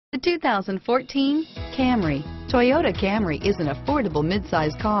The 2014 Camry. Toyota Camry is an affordable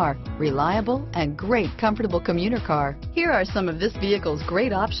midsize car, reliable and great comfortable commuter car. Here are some of this vehicle's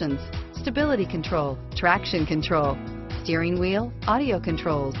great options: stability control, traction control, steering wheel audio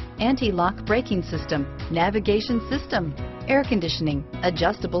controls, anti-lock braking system, navigation system, air conditioning,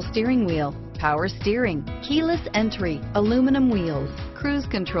 adjustable steering wheel, power steering, keyless entry, aluminum wheels, cruise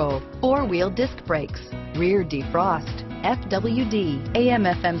control, four-wheel disc brakes, rear defrost, FWD,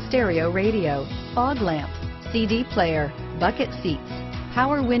 AM/FM stereo radio, fog lamps, CD player, bucket seats,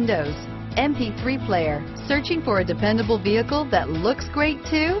 power windows, MP3 player. Searching for a dependable vehicle that looks great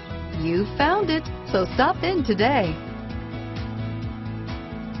too? You found it, so stop in today.